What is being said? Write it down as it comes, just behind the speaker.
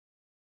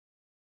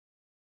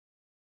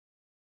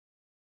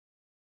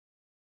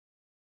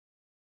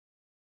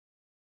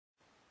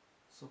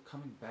So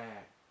coming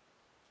back,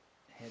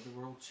 had the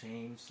world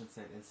changed since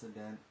that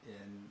incident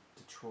in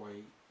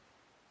Detroit?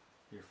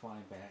 You're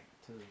flying back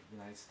to the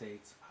United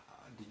States.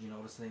 Did you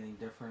notice anything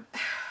different?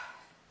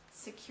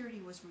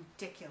 Security was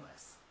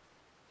ridiculous.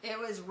 It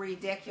was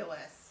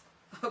ridiculous.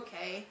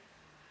 Okay?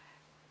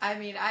 I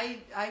mean,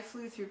 I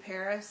flew through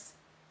Paris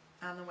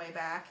on the way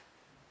back,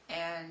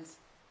 and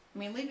I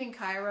mean, leaving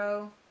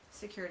Cairo,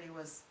 security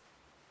was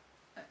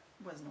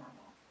normal.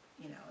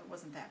 You know, it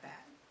wasn't that bad.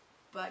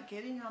 But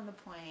getting on the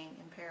plane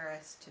in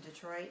Paris to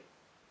Detroit,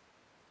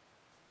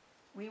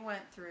 we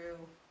went through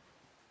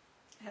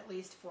at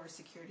least 4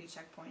 security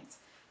checkpoints.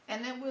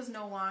 And it was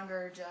no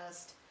longer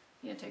just,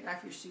 you know, take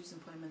off your shoes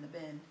and put them in the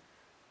bin.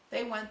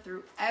 They went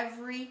through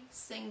every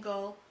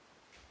single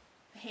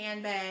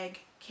handbag,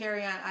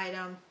 carry-on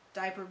item,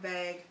 diaper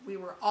bag. We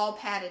were all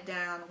patted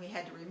down. We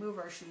had to remove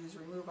our shoes,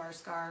 remove our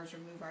scarves,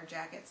 remove our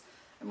jackets.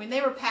 I mean, they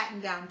were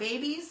patting down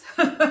babies,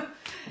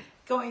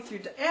 going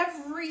through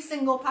every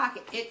single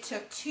pocket. It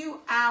took 2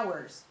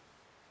 hours.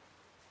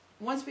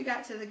 Once we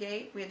got to the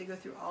gate, we had to go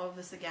through all of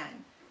this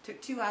again. It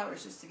took 2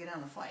 hours just to get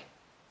on the flight.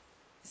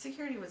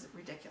 Security was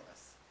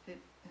ridiculous.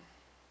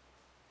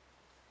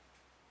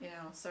 You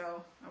know,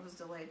 so I was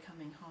delayed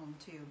coming home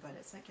too, but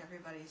it's like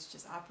everybody's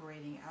just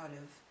operating out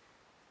of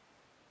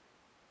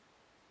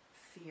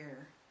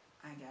fear,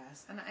 I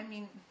guess. And I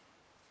mean,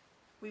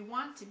 we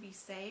want to be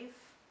safe,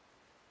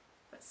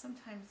 but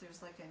sometimes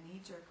there's like a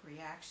knee-jerk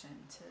reaction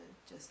to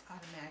just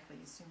automatically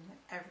assume that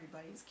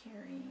everybody's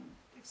carrying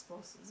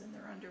explosives in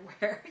their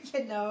underwear,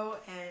 you know,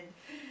 and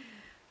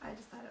I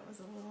just thought it was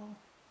a little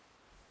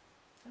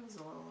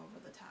over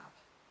the top.